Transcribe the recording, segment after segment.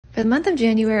For the month of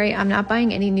January, I'm not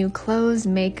buying any new clothes,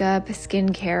 makeup,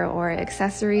 skincare, or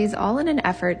accessories, all in an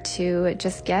effort to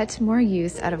just get more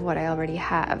use out of what I already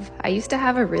have. I used to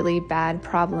have a really bad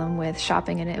problem with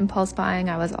shopping and impulse buying.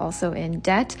 I was also in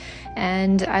debt,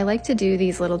 and I like to do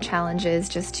these little challenges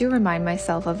just to remind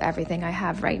myself of everything I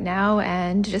have right now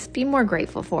and just be more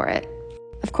grateful for it.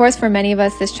 Of course, for many of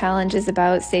us, this challenge is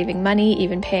about saving money,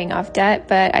 even paying off debt,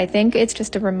 but I think it's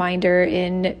just a reminder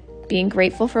in being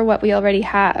grateful for what we already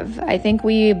have. I think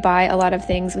we buy a lot of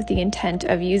things with the intent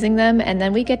of using them, and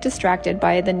then we get distracted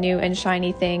by the new and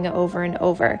shiny thing over and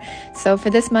over. So for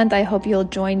this month, I hope you'll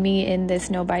join me in this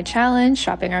no-buy challenge,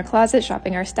 shopping our closet,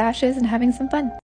 shopping our stashes, and having some fun.